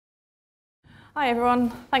Hi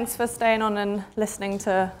everyone, thanks for staying on and listening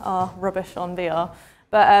to our rubbish on VR.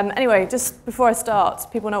 But anyway, just before I start,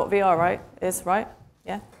 people know what VR is, right?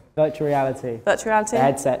 Yeah? Virtual reality. Virtual reality? The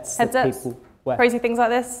headsets that people wear. Crazy things like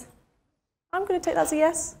this? I'm going to take that as a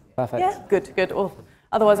yes. Perfect. Yeah, good, good. Or,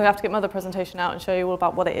 otherwise I'll have to get my other presentation out and show you all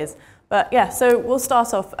about what it is. But yeah, so we'll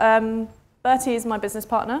start off. Bertie is my business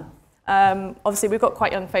partner. Obviously we've got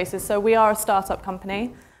quite young faces, so we are a startup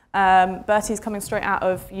company. Bertie's coming straight out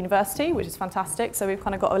of university, which is fantastic. So we've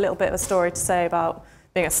kind of got a little bit of a story to say about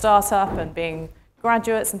being a startup and being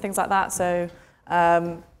graduates and things like that. So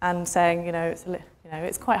and saying,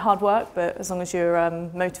 it's quite hard work, but as long as you're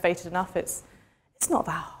motivated enough, it's not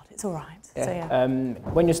that hard. It's all right. Yeah. So,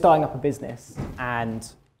 yeah. When you're starting up a business and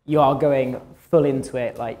you are going full into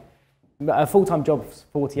it, like a full-time job's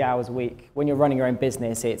 40 hours a week. When you're running your own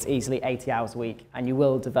business, it's easily 80 hours a week, and you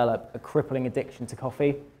will develop a crippling addiction to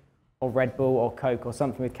coffee, or Red Bull or Coke or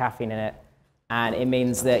something with caffeine in it. And it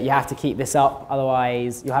means that you have to keep this up,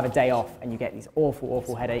 otherwise you'll have a day off and you get these awful,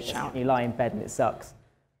 awful headaches and you lie in bed and it sucks.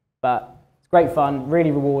 But it's great fun, really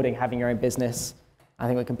rewarding having your own business. I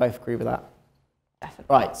think we can both agree with that.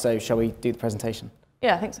 Definitely. Right, so shall we do the presentation?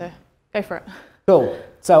 Yeah, I think so. Go for it. Cool.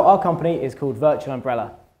 So our company is called Virtual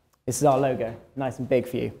Umbrella. This is our logo, nice and big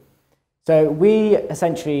for you. So we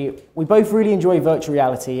both really enjoy virtual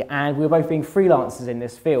reality, and we're both being freelancers in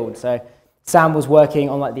this field. So Sam was working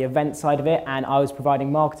on like the event side of it, and I was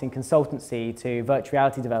providing marketing consultancy to virtual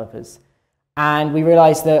reality developers. And we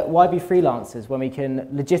realized that why be freelancers when we can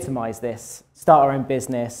legitimize this, start our own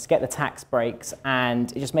business, get the tax breaks,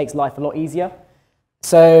 and it just makes life a lot easier.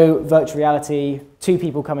 So virtual reality, two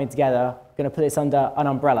people coming together, going to put this under an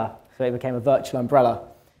umbrella. So it became a virtual umbrella.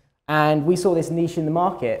 And we saw this niche in the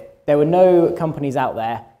market. There were no companies out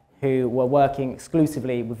there who were working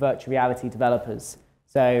exclusively with virtual reality developers.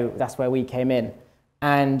 So that's where we came in.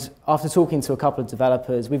 And after talking to a couple of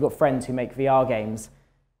developers, we've got friends who make VR games.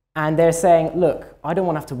 And they're saying, look, I don't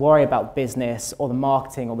want to have to worry about business or the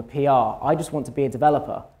marketing or the PR. I just want to be a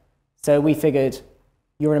developer. So we figured,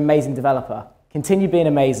 you're an amazing developer. Continue being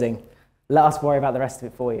amazing. Let us worry about the rest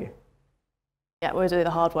of it for you. Yeah, we'll do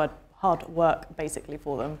the hard work basically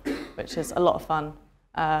for them, which is a lot of fun.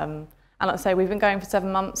 And like I say, we've been going for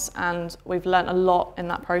 7 months and we've learnt a lot in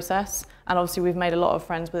that process. And obviously we've made a lot of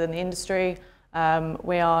friends within the industry.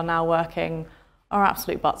 We are now working our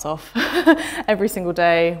absolute butts off every single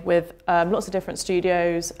day with lots of different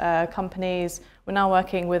studios, companies. We're now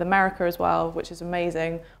working with America as well, which is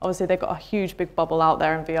amazing. Obviously they've got a huge big bubble out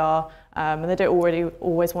there in VR, and they don't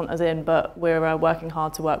always want us in, but we're working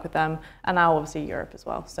hard to work with them. And now obviously Europe as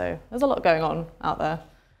well. So there's a lot going on out there.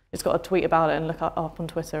 Just got to tweet about it and look up on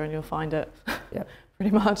Twitter and you'll find it. Yep.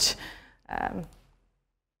 Pretty much. The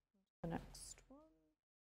next one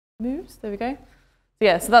moves, there we go. So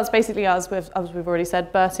yeah, so that's basically us, as we've already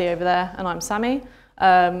said, Bertie over there, and I'm Sammy.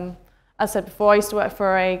 As I said before, I used to work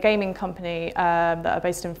for a gaming company that are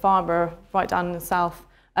based in Farnborough, right down in the south,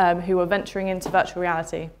 who were venturing into virtual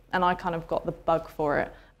reality. And I kind of got the bug for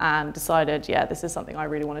it and decided, yeah, this is something I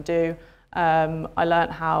really want to do. I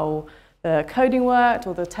learned how the coding worked,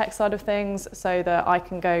 or the tech side of things, so that I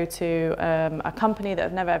can go to a company that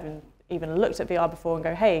have never even looked at VR before and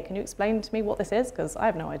go, hey, can you explain to me what this is? Because I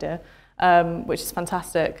have no idea, which is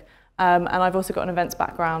fantastic. And I've also got an events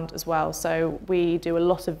background as well. So we do a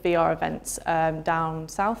lot of VR events down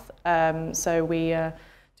south. So we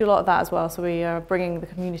do a lot of that as well. So we are bringing the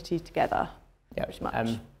community together, pretty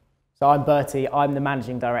much. So I'm Bertie, I'm the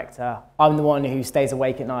managing director. I'm the one who stays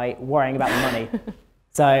awake at night worrying about the money.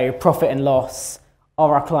 So profit and loss,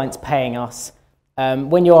 are our clients paying us?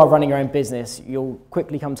 When you are running your own business, you'll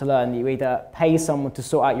quickly come to learn that you either pay someone to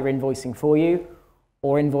sort out your invoicing for you,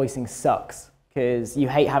 or invoicing sucks because you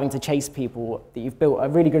hate having to chase people that you've built a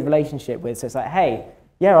really good relationship with. So it's like, hey,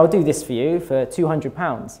 yeah, I'll do this for you for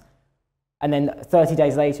 £200. And then 30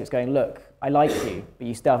 days later, it's going, look, I like you, but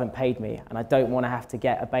you still haven't paid me, and I don't want to have to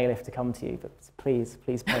get a bailiff to come to you, but please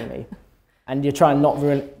pay me. And you're trying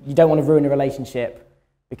you don't want to ruin a relationship,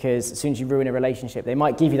 because as soon as you ruin a relationship, they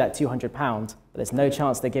might give you that £200, but there's no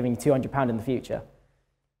chance they're giving you £200 in the future.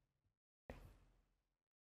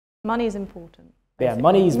 Money is important. Yeah,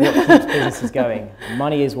 money is what keeps businesses going.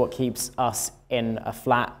 Money is what keeps us in a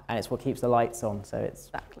flat, and it's what keeps the lights on. So it's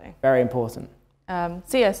very important.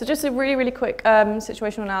 So just a really, really quick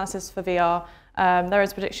situational analysis for VR. There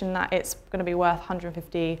is a prediction that it's going to be worth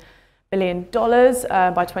 $150 billion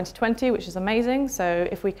by 2020, which is amazing. So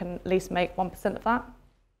if we can at least make 1% of that,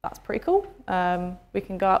 that's pretty cool. We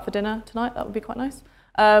can go out for dinner tonight. That would be quite nice.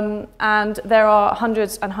 And there are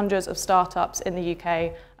hundreds and hundreds of startups in the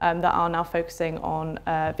UK that are now focusing on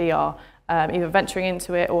VR. either venturing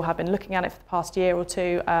into it or have been looking at it for the past year or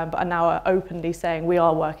two, but are now openly saying we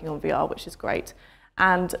are working on VR, which is great.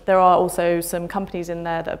 And there are also some companies in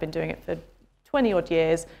there that have been doing it for 20 odd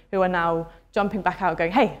years who are now jumping back out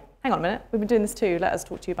going, hey, hang on a minute, we've been doing this too, let us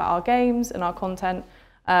talk to you about our games and our content.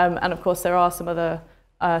 And of course there are some other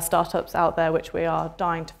startups out there which we are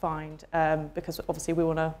dying to find, because obviously we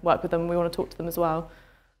want to work with them, we want to talk to them as well.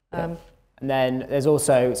 And then there's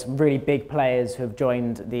also some really big players who have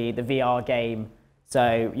joined the VR game.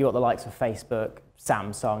 So you've got the likes of Facebook,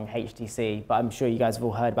 Samsung, HTC, but I'm sure you guys have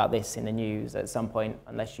all heard about this in the news at some point,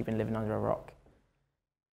 unless you've been living under a rock.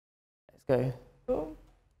 Let's go. Cool.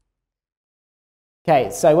 Okay,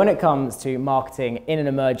 so when it comes to marketing in an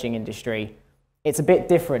emerging industry, it's a bit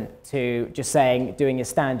different to just doing a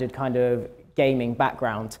standard kind of gaming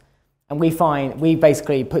background. And we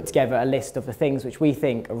basically put together a list of the things which we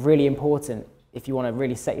think are really important if you want to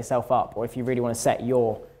really set yourself up, or if you really want to set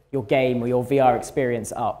your game or your VR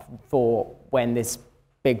experience up for when this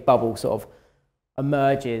big bubble sort of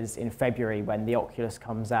emerges in February, when the Oculus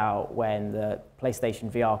comes out, when the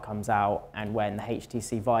PlayStation VR comes out, and when the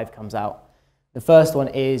HTC Vive comes out. The first one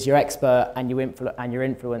is your expert and your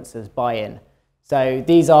influencers buy-in. So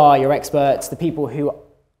these are your experts, the people who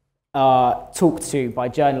are talked to by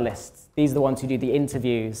journalists. These are the ones who do the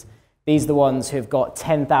interviews. These are the ones who've got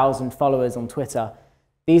 10,000 followers on Twitter.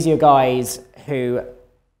 These are your guys who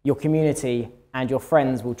your community and your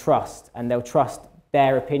friends will trust, and they'll trust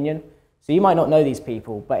their opinion. So you might not know these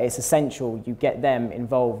people, but it's essential you get them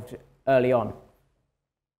involved early on.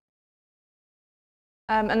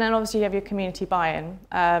 And then obviously you have your community buy-in.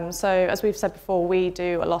 So as we've said before, we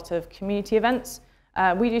do a lot of community events.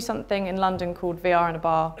 We do something in London called VR in a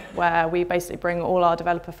Bar, where we basically bring all our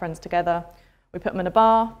developer friends together. We put them in a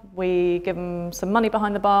bar, we give them some money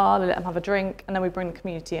behind the bar, we let them have a drink, and then we bring the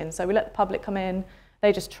community in. So we let the public come in,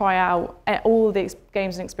 they just try out all the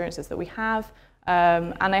games and experiences that we have,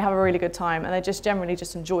 and they have a really good time, and they just generally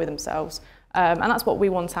just enjoy themselves. And that's what we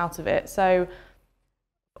want out of it. So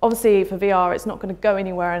obviously for VR, it's not going to go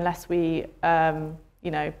anywhere unless we bring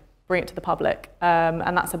it to the public,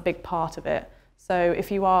 and that's a big part of it. So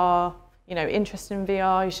if you are interested in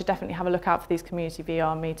VR, you should definitely have a look out for these community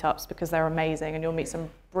VR meetups, because they're amazing and you'll meet some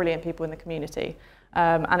brilliant people in the community.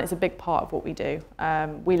 And it's a big part of what we do.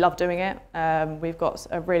 We love doing it. We've got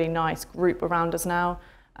a really nice group around us now,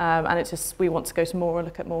 and it's just we want to go to more and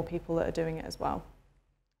look at more people that are doing it as well.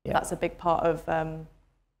 Yeah. That's a big part of the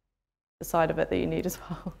side of it that you need as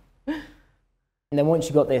well. And then once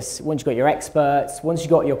you've got your experts, once you've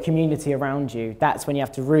got your community around you, that's when you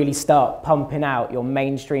have to really start pumping out your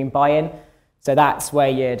mainstream buy-in. So that's where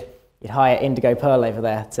you'd hire Indigo Pearl over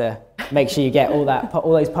there to make sure you get all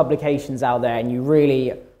those publications out there, and you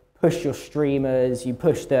really push your streamers, you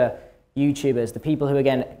push the YouTubers, the people who are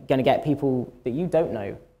going to get people that you don't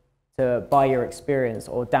know to buy your experience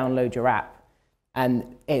or download your app.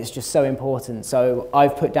 And it's just so important. So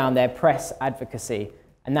I've put down there press advocacy,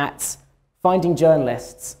 and that's finding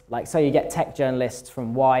journalists, like so you get tech journalists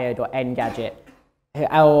from Wired or Engadget,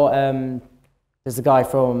 or there's a guy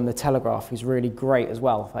from The Telegraph who's really great as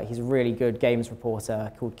well. Like he's a really good games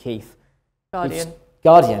reporter called Keith. Guardian.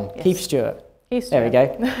 Yes. Keith Stewart. Keith Stewart. There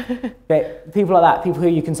we go. But people like that, people who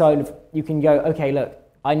you can go, okay, look,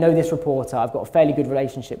 I know this reporter, I've got a fairly good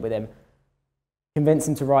relationship with him. Convince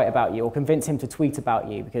him to write about you, or convince him to tweet about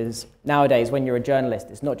you, because nowadays when you're a journalist,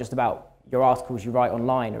 it's not just about your articles you write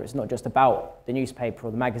online, or it's not just about the newspaper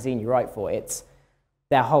or the magazine you write for, it's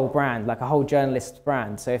their whole brand, like a whole journalist's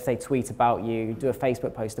brand. So if they tweet about you, do a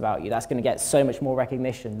Facebook post about you, that's going to get so much more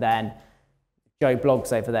recognition than Joe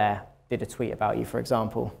Blogs over there did a tweet about you, for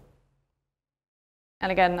example.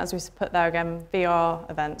 And again, as we put there again, VR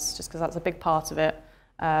events, just because that's a big part of it.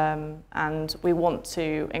 And we want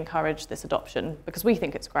to encourage this adoption because we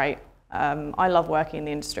think it's great. I love working in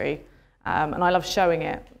the industry, and I love showing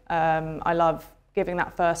it. I love giving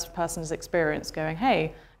that first person's experience, going,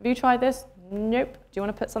 hey, have you tried this? Nope. Do you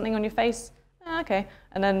want to put something on your face? Okay.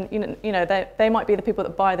 And then they might be the people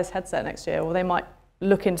that buy this headset next year, or they might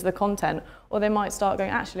look into the content, or they might start going,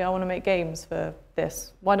 actually, I want to make games for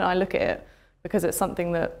this. Why don't I look at it? Because it's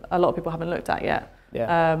something that a lot of people haven't looked at yet.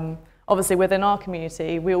 Yeah. Obviously, within our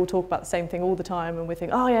community, we all talk about the same thing all the time, and we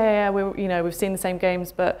think, oh yeah, we've seen the same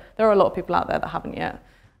games, but there are a lot of people out there that haven't yet.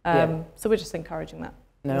 So we're just encouraging that.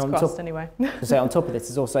 No, it's crossed anyway. So on top of this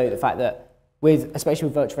is also the fact that especially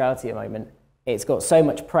with virtual reality at the moment, it's got so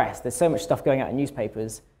much press, there's so much stuff going out in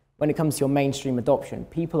newspapers. When it comes to your mainstream adoption,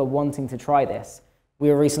 people are wanting to try this. We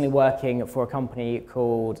were recently working for a company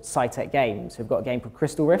called SciTech Games, who've got a game called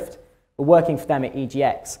Crystal Rift. We're working for them at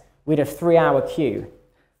EGX. We had a 3-hour queue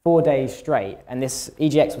 4 days straight, and this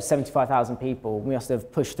EGX was 75,000 people. We must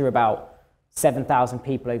have pushed through about 7,000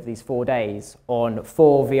 people over these 4 days on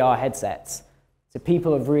 4 VR headsets. So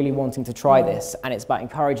people are really wanting to try this, and it's about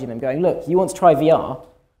encouraging them, going, look, you want to try VR?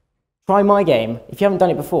 Try my game. If you haven't done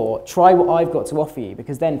it before, try what I've got to offer you,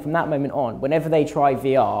 because then from that moment on, whenever they try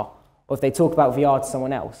VR, or if they talk about VR to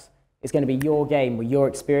someone else, it's going to be your game with your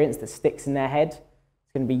experience that sticks in their head.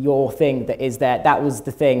 It's going to be your thing that is there. That was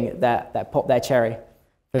the thing that popped their cherry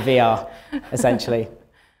for VR, essentially.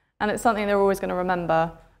 And it's something they're always going to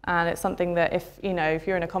remember. And it's something that if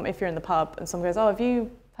you're in the pub and someone goes, oh, have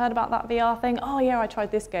you heard about that VR thing? Oh yeah, I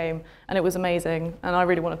tried this game and it was amazing and I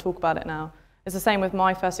really want to talk about it now. It's the same with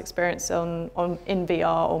my first experience in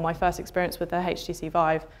VR, or my first experience with the HTC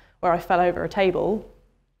Vive, where I fell over a table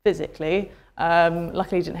physically.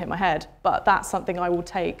 Luckily it didn't hit my head, but that's something I will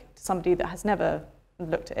take to somebody that has never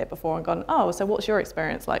looked at it before and gone, oh, so what's your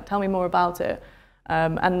experience like? Tell me more about it.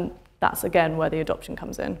 And that's again where the adoption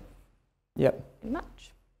comes in. Yep.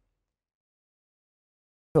 Match.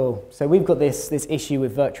 Cool. So we've got this issue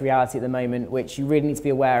with virtual reality at the moment, which you really need to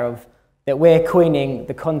be aware of, that we're coining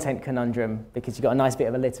the content conundrum, because you've got a nice bit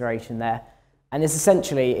of alliteration there. And this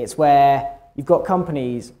essentially, it's where you've got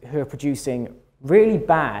companies who are producing really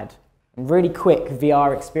bad and really quick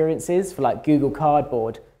VR experiences for like Google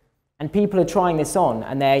Cardboard. And people are trying this on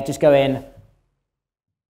and they're just going,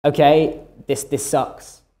 okay, this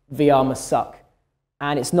sucks. VR must suck.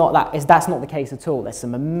 And that's not the case at all. There's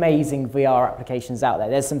some amazing VR applications out there.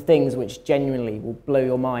 There's some things which genuinely will blow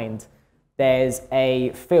your mind. There's a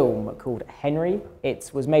film called Henry. It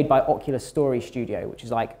was made by Oculus Story Studio, which is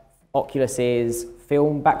like Oculus's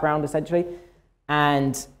film background, essentially.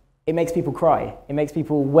 And it makes people cry. It makes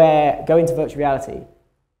people go into virtual reality,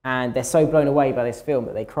 and they're so blown away by this film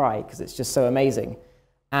that they cry, because it's just so amazing.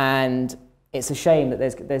 And it's a shame that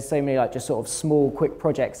there's so many like just sort of small, quick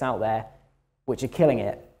projects out there which are killing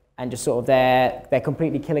it, and just sort of they're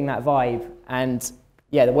completely killing that vibe. And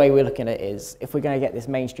yeah, the way we're looking at it is, if we're going to get this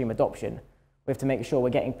mainstream adoption, we have to make sure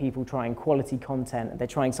we're getting people trying quality content, and they're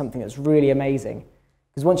trying something that's really amazing.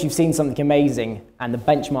 Because once you've seen something amazing and the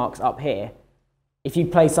benchmark's up here, if you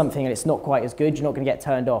play something and it's not quite as good, you're not going to get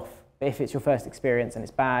turned off. But if it's your first experience and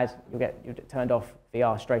it's bad, you'll get turned off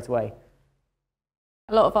VR straight away.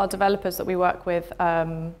 A lot of our developers that we work with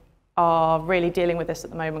are really dealing with this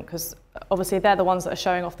at the moment, because obviously they're the ones that are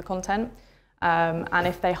showing off the content. And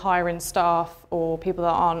if they hire in staff or people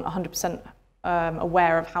that aren't 100%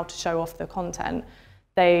 aware of how to show off the content,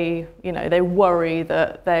 they worry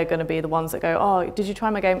that they're going to be the ones that go, oh, did you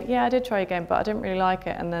try my game? Yeah, I did try your game, but I didn't really like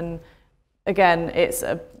it. And then again, it's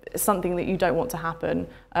something that you don't want to happen.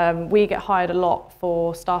 We get hired a lot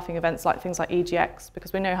for staffing events like things like EGX,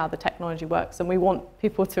 because we know how the technology works and we want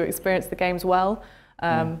people to experience the games well.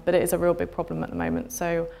 But it is a real big problem at the moment.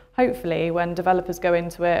 So hopefully when developers go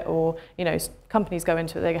into it, or companies go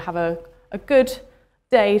into it, they have a good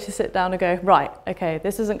day to sit down and go, right, okay,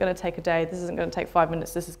 this isn't going to take a day, this isn't going to take 5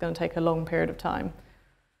 minutes, this is going to take a long period of time.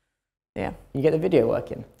 Yeah. You get the video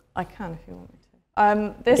working? I can if you want me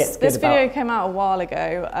to. This video came out a while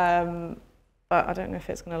ago, but I don't know if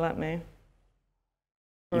it's going to let me.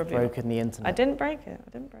 You've broken the internet. I didn't break it.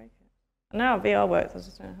 I know how VR works, I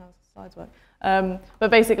just don't know how the slides work.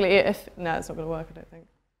 But basically, no, it's not going to work, I don't think.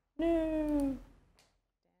 No.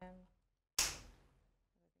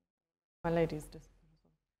 My lady's just.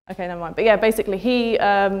 Okay, never mind. But yeah, basically,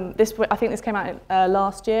 I think this came out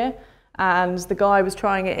last year, and the guy was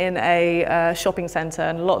trying it in a shopping centre,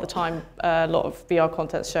 and a lot of the time, a lot of VR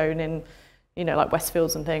content's shown in, like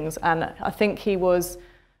Westfields and things. And I think he was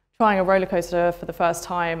trying a roller coaster for the first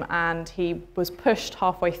time, and he was pushed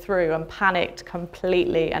halfway through and panicked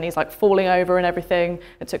completely, and he's like falling over and everything.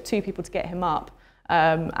 It took 2 people to get him up.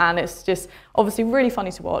 And it's just obviously really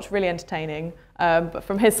funny to watch, really entertaining. But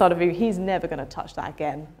from his side of view, he's never going to touch that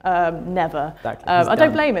again. Never. I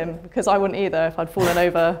don't blame him, because I wouldn't either if I'd fallen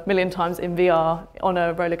over a million times in VR on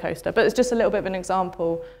a roller coaster. But it's just a little bit of an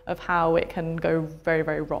example of how it can go very,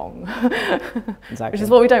 very wrong. Exactly. Which is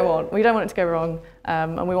what we don't want. We don't want it to go wrong.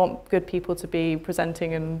 And we want good people to be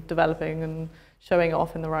presenting and developing and showing it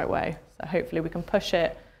off in the right way. So hopefully we can push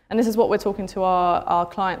it. And this is what we're talking to our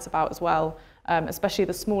clients about as well. Especially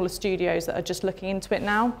the smaller studios that are just looking into it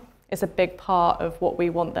now. It's a big part of what we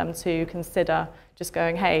want them to consider, just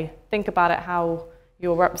going, hey, think about it, how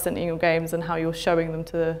you're representing your games and how you're showing them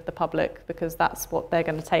to the public, because that's what they're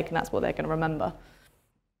going to take and that's what they're going to remember.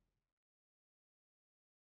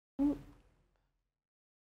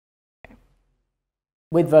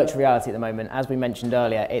 With virtual reality at the moment, as we mentioned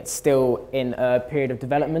earlier, it's still in a period of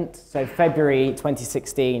development. So February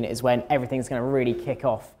 2016 is when everything's going to really kick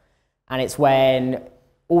off. And it's when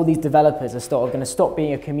all these developers are sort of going to stop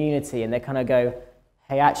being a community, and they kind of go,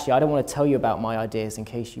 hey, actually, I don't want to tell you about my ideas in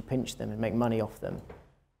case you pinch them and make money off them.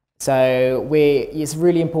 So it's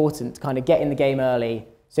really important to kind of get in the game early.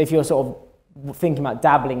 So if you're sort of thinking about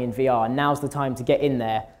dabbling in VR, now's the time to get in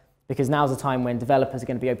there, because now's the time when developers are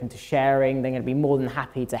going to be open to sharing. They're going to be more than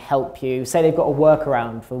happy to help you. Say they've got a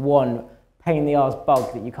workaround for one pain in the arse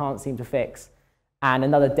bug that you can't seem to fix, and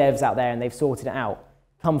another dev's out there and they've sorted it out.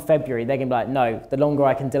 Come February, they're going to be like, no, the longer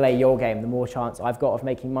I can delay your game, the more chance I've got of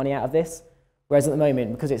making money out of this. Whereas at the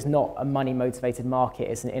moment, because it's not a money-motivated market,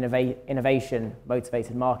 it's an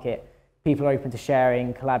innovation-motivated market, people are open to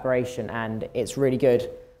sharing, collaboration, and it's really good.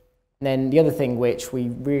 And then the other thing which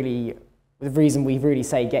the reason we really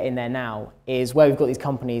say get in there now is where we've got these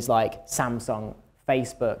companies like Samsung,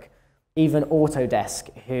 Facebook, even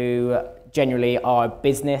Autodesk, who generally are a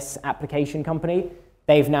business application company.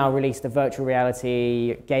 They've now released a virtual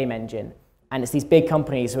reality game engine. And it's these big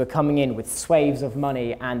companies who are coming in with swathes of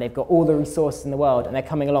money, and they've got all the resources in the world, and they're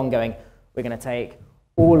coming along going, we're going to take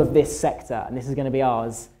all of this sector, and this is going to be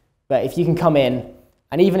ours. But if you can come in,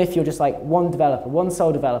 and even if you're just like one developer, one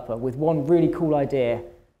sole developer with one really cool idea,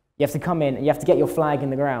 you have to come in and you have to get your flag in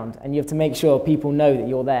the ground, and you have to make sure people know that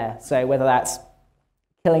you're there. So whether that's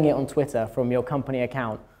killing it on Twitter from your company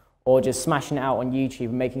account, or just smashing it out on YouTube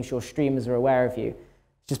and making sure streamers are aware of you,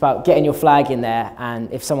 it's just about getting your flag in there.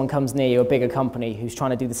 And if someone comes near you, a bigger company who's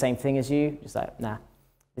trying to do the same thing as you, just like, nah,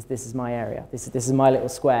 this is my area. This is my little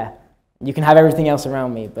square. You can have everything else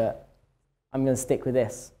around me, but I'm going to stick with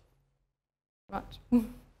this. Much.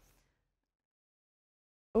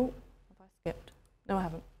 Oh, have I skipped? No, I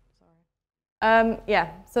haven't. Sorry.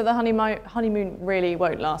 Yeah, so the honeymoon really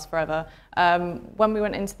won't last forever. When we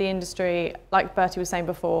went into the industry, like Bertie was saying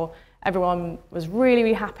before, everyone was really,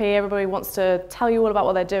 really happy. Everybody wants to tell you all about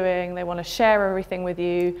what they're doing. They want to share everything with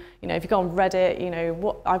you. You know, if you go on Reddit, you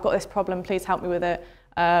know, I've got this problem, please help me with it.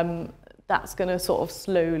 That's going to sort of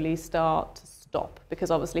slowly start to stop, because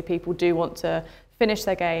obviously people do want to finish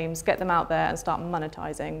their games, get them out there and start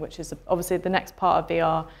monetizing, which is obviously the next part of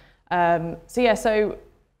VR. So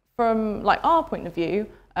from like our point of view,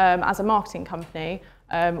 as a marketing company,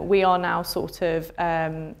 we are now sort of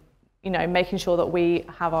you know, making sure that we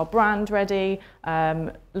have our brand ready,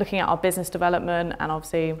 looking at our business development and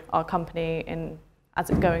obviously our company as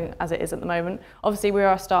it is at the moment. Obviously we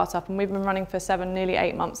are a startup and we've been running for nearly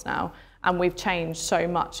 8 months now, and we've changed so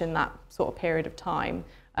much in that sort of period of time,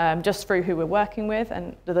 just through who we're working with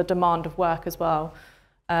and the demand of work as well.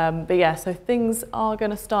 But yeah, so things are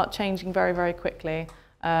going to start changing very, very quickly,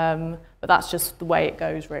 but that's just the way it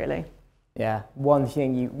goes, really. Yeah, one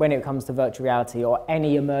thing, when it comes to virtual reality or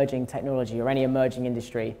any emerging technology or any emerging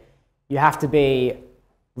industry, you have to be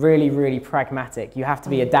really, really pragmatic. You have to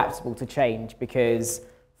be adaptable to change, because,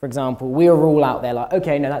 for example, we are all out there like,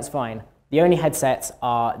 okay, no, that's fine. The only headsets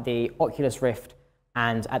are the Oculus Rift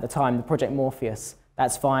and, at the time, the Project Morpheus.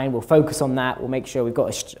 That's fine. We'll focus on that. We'll make sure we've got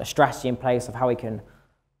a strategy in place of how we can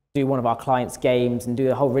do one of our clients' games and do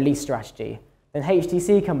the whole release strategy. Then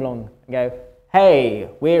HTC come along and go, hey,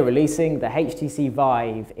 we're releasing the HTC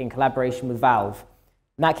Vive in collaboration with Valve.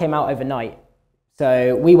 And that came out overnight.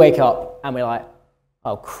 So we wake up and we're like,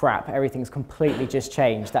 oh crap, everything's completely just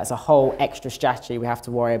changed. That's a whole extra strategy we have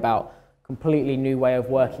to worry about. Completely new way of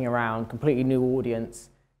working around, completely new audience.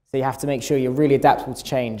 So you have to make sure you're really adaptable to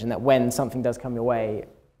change, and that when something does come your way,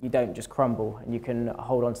 you don't just crumble and you can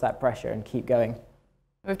hold on to that pressure and keep going.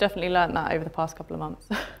 We've definitely learned that over the past couple of months.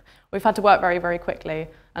 We've had to work very, very quickly,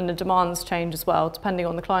 and the demands change as well, depending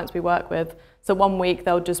on the clients we work with. So one week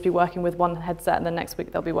they'll just be working with one headset, and the next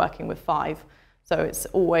week they'll be working with 5. So it's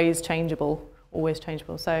always changeable, always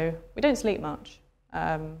changeable. So we don't sleep much,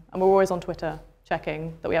 and we're always on Twitter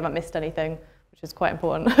checking that we haven't missed anything, which is quite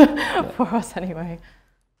important for us anyway.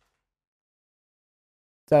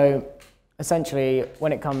 So essentially,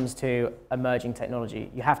 when it comes to emerging technology,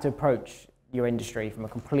 you have to approach your industry from a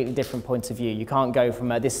completely different point of view. You can't go from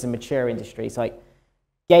this is a mature industry. It's like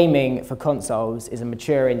gaming for consoles is a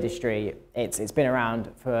mature industry. It's been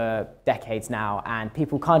around for decades now, and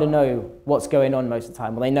people kind of know what's going on most of the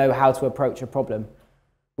time. Well, they know how to approach a problem.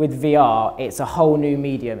 With VR, it's a whole new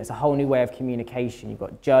medium. It's a whole new way of communication. You've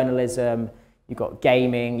got journalism, you've got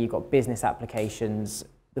gaming, you've got business applications.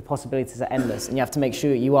 The possibilities are endless, and you have to make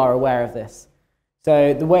sure that you are aware of this.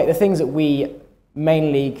 So the things that we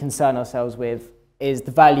mainly concern ourselves with is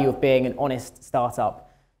the value of being an honest startup.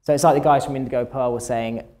 So it's like the guys from Indigo Pearl were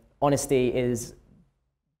saying, honesty is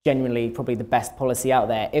genuinely probably the best policy out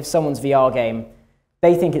there. If someone's VR game,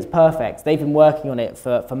 they think it's perfect, they've been working on it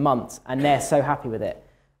for months, and they're so happy with it,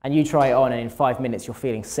 and you try it on and in 5 minutes you're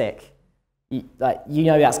feeling sick, you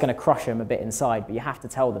know that's going to crush them a bit inside, but you have to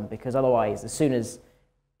tell them, because otherwise, as soon as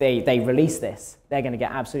they release this, they're going to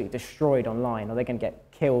get absolutely destroyed online, or they're going to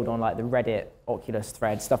get killed on like the Reddit, Oculus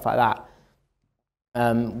thread, stuff like that.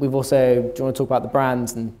 We've also, do you want to talk about the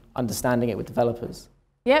brands and understanding it with developers?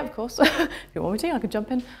 Yeah, of course. If you want me to, I could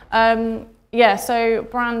jump in. Yeah, so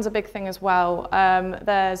brand's a big thing as well.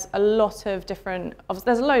 There's a lot of different,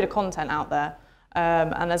 there's a load of content out there,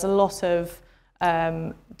 and there's a lot of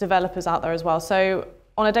developers out there as well. So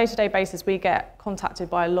on a day-to-day basis, we get contacted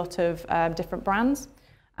by a lot of different brands,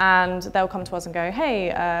 and they'll come to us and go,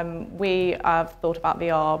 hey, we have thought about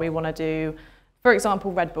VR, we want to do, for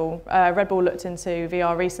example, Red Bull. Red Bull looked into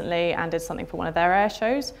VR recently and did something for one of their air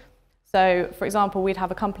shows. So, for example, we'd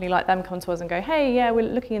have a company like them come to us and go, hey, yeah, we're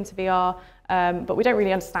looking into VR, but we don't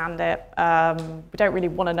really understand it. We don't really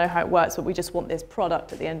want to know how it works, but we just want this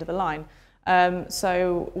product at the end of the line.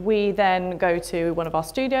 So we then go to one of our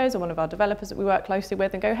studios or one of our developers that we work closely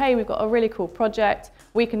with and go, hey, we've got a really cool project.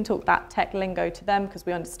 We can talk that tech lingo to them because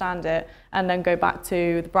we understand it, and then go back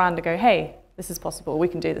to the brand and go, hey, this is possible. We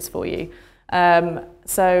can do this for you.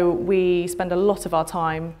 So we spend a lot of our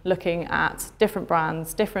time looking at different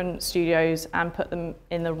brands, different studios, and put them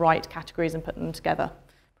in the right categories and put them together,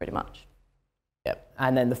 pretty much. Yep.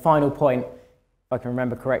 And then the final point, if I can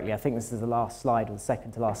remember correctly, I think this is the last slide, or the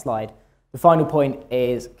second to last slide. The final point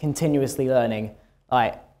is continuously learning.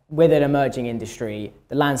 Like, with an emerging industry,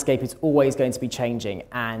 the landscape is always going to be changing,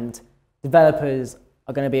 and developers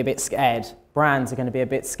are going to be a bit scared. Brands are going to be a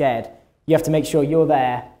bit scared. You have to make sure you're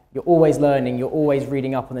there. You're always learning, you're always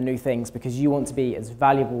reading up on the new things, because you want to be as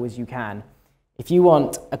valuable as you can. If you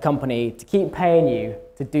want a company to keep paying you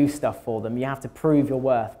to do stuff for them, you have to prove your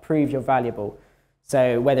worth, prove you're valuable.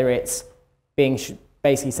 So whether it's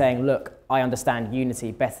basically saying, look, I understand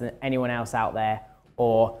Unity better than anyone else out there,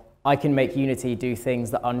 or I can make Unity do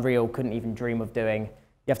things that Unreal couldn't even dream of doing,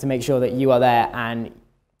 you have to make sure that you are there and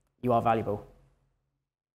you are valuable.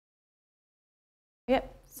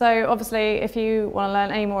 Yep. So obviously, if you want to learn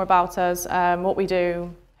any more about us, what we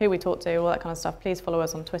do, who we talk to, all that kind of stuff, please follow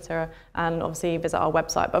us on Twitter and obviously visit our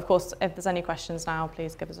website. But of course, if there's any questions now,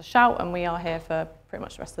 please give us a shout, and we are here for pretty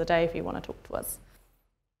much the rest of the day if you want to talk to us.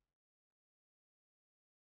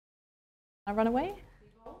 I run away?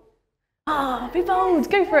 Ah, be bold,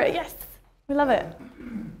 go for it, yes, we love it.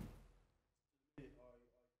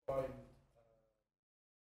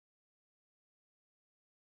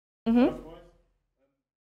 Mm-hmm.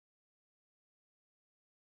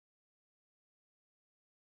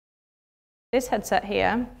 This headset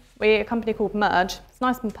here, we're a company called Merge. It's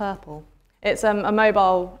nice and purple. It's a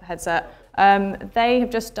mobile headset. They have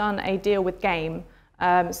just done a deal with Game.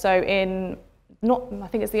 So I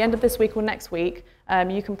think it's the end of this week or next week,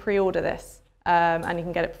 you can pre-order this and you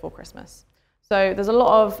can get it before Christmas. So there's a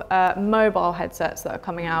lot of mobile headsets that are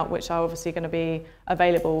coming out, which are obviously going to be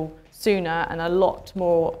available sooner and a lot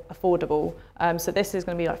more affordable. So this is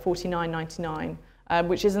going to be like $49.99,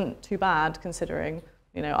 which isn't too bad considering,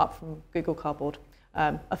 you know, up from Google Cardboard,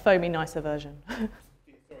 a foamy, nicer version.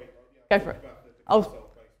 Go for it. Oh,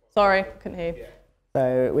 sorry, couldn't hear you.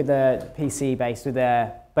 So with the PC based, with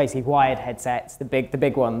the basically wired headsets, the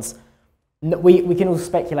big ones, we can all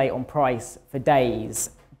speculate on price for days,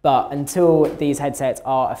 but until these headsets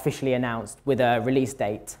are officially announced with a release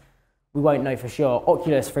date, we won't know for sure.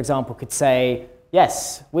 Oculus, for example, could say,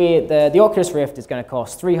 yes, the Oculus Rift is going to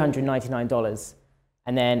cost $399.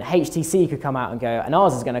 And then HTC could come out and go, and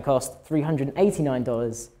ours is going to cost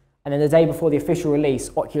 $389. And then the day before the official release,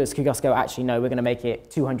 Oculus could just go, actually, no, we're going to make it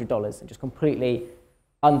 $200, and just completely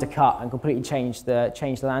undercut and completely change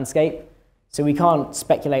the landscape. So we can't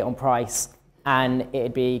speculate on price, and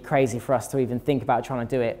it'd be crazy for us to even think about trying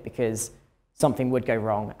to do it, because something would go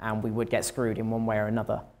wrong and we would get screwed in one way or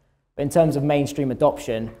another. But in terms of mainstream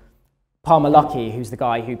adoption, Palmer Luckey, who's the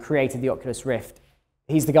guy who created the Oculus Rift,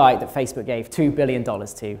 he's the guy that Facebook gave $2 billion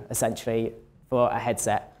to, essentially, for a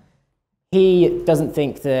headset. He doesn't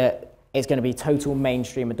think that it's going to be total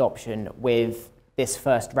mainstream adoption with this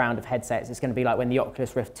first round of headsets. It's going to be like when the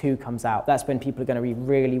Oculus Rift 2 comes out. That's when people are going to be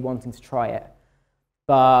really wanting to try it.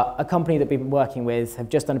 But a company that we've been working with have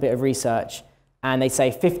just done a bit of research, and they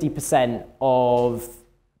say 50% of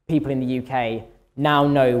people in the UK now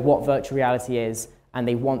know what virtual reality is, and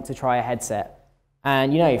they want to try a headset.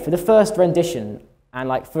 And, you know, for the first rendition, and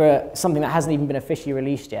like for something that hasn't even been officially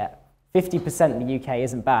released yet, 50% in the UK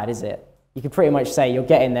isn't bad, is it? You could pretty much say you're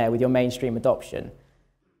getting there with your mainstream adoption.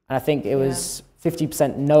 And I think it was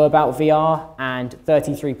 50% know about VR, and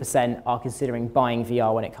 33% are considering buying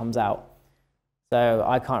VR when it comes out. So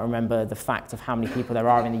I can't remember the fact of how many people there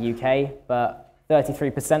are in the UK, but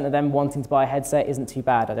 33% of them wanting to buy a headset isn't too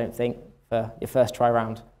bad, I don't think, for your first try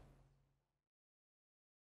round.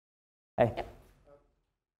 Hey.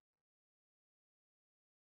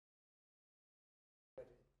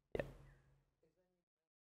 Yep.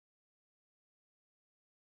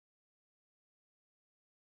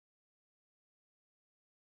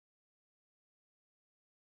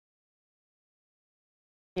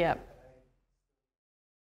 Yeah.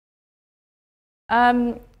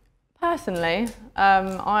 Personally,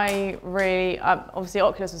 I really, obviously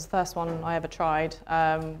Oculus was the first one I ever tried.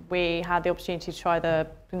 We had the opportunity to try the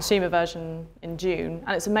consumer version in June,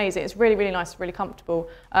 and it's amazing. It's really, really nice, really comfortable.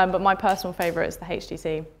 But my personal favourite is the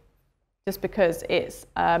HTC, just because it's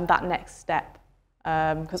that next step.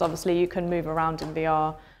 Because obviously you can move around in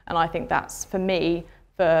VR, and I think that's, for me,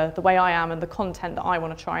 for the way I am and the content that I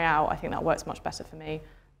want to try out, I think that works much better for me.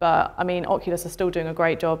 But I mean, Oculus are still doing a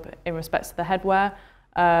great job in respect to the headwear.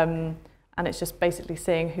 And it's just basically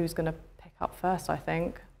seeing who's going to pick up first, I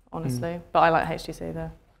think, honestly. But I like HTC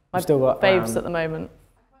though. My faves at the moment.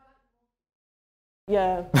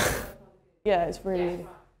 Yeah. Yeah, it's really,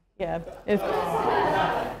 yeah.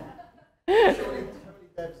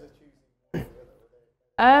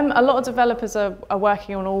 A lot of developers are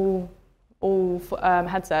working on all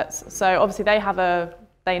headsets. So obviously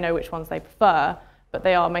they know which ones they prefer, but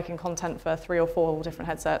they are making content for 3 or 4 different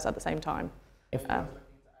headsets at the same time.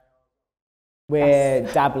 We're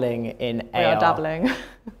dabbling in AR. We are dabbling.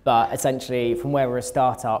 But essentially, from where we're a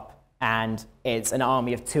startup and it's an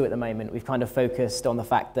army of 2 at the moment, we've kind of focused on the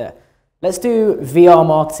fact that let's do VR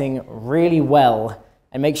marketing really well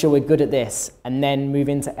and make sure we're good at this, and then move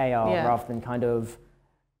into AR rather than kind of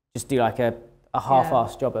just do like a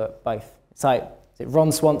half-assed job at both. It's like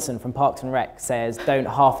Ron Swanson from Parks and Rec says, don't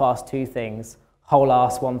half-ass 2 things,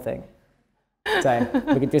 whole-ass 1 thing. So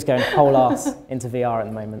we're just going whole-ass into VR at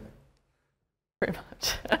the moment. Pretty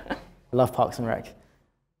much. I love Parks and Rec.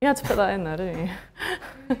 You had to put that in there, didn't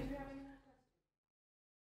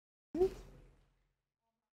you?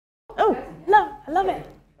 Oh, no, I love it.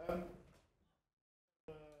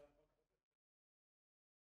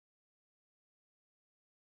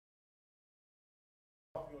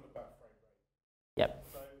 Yep.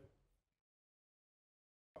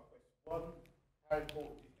 One, how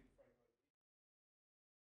important do you think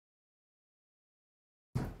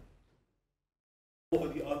frame rate is? What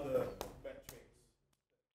are the other metrics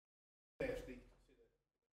they actually consider?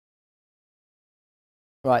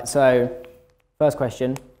 Right, so first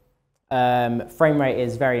question. Frame rate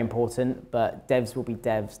is very important, but devs will be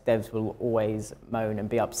devs. Devs will always moan and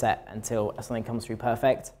be upset until something comes through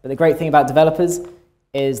perfect. But the great thing about developers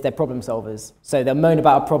is they're problem solvers. So they'll moan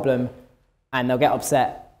about a problem and they'll get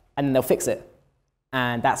upset and then they'll fix it.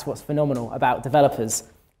 And that's what's phenomenal about developers.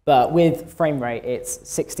 But with frame rate, it's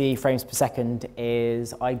 60 frames per second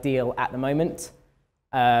is ideal at the moment.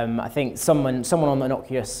 I think someone on an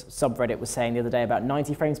Oculus subreddit was saying the other day about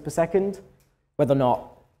 90 frames per second, whether or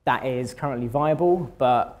not that is currently viable.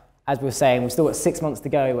 But as we were saying, we've still got 6 months to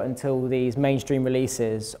go until these mainstream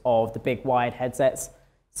releases of the big wired headsets.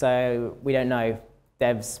 So we don't know.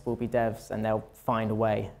 Devs will be devs and they'll find a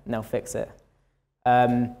way and they'll fix it.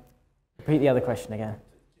 Repeat the other question again.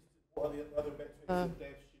 What are the other metrics that devs should be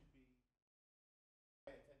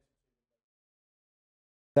paying attention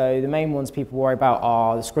to? So the main ones people worry about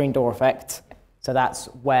are the screen door effect. So that's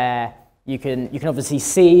where you can obviously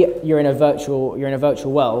see you're in a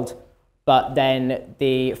virtual world, but then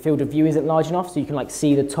the field of view isn't large enough, so you can like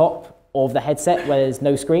see the top of the headset where there's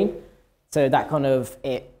no screen. So that kind of,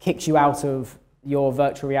 it kicks you out of your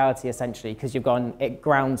virtual reality essentially, because it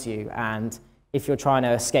grounds you, and if you're trying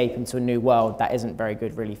to escape into a new world, that isn't very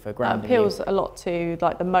good really for grounding you. It appeals a lot to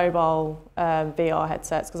like the mobile VR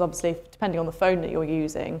headsets, because obviously depending on the phone that you're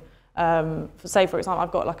using, say for example,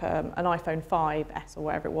 I've got like an iPhone 5S or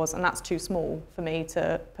whatever it was, and that's too small for me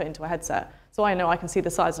to put into a headset. So I know I can see the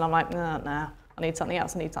size and I'm like, nah, I need something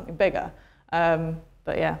else, I need something bigger.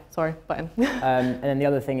 But yeah, sorry, button. And then the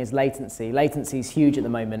other thing is latency. Latency is huge at the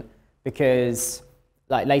moment, because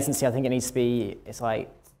like latency, I think it needs to be, it's like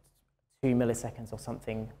 2 milliseconds or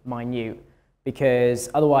something minute, because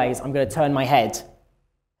otherwise I'm going to turn my head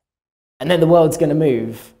and then the world's going to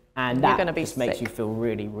move, and that just makes you feel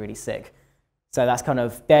really, really sick. So that's kind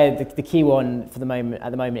of, the key one for the moment,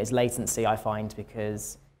 at the moment, is latency, I find,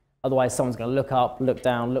 because otherwise someone's going to look up, look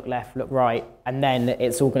down, look left, look right, and then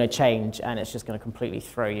it's all going to change and it's just going to completely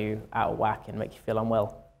throw you out of whack and make you feel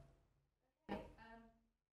unwell.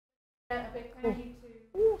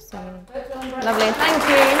 Awesome. Lovely. Thank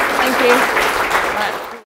you. Right.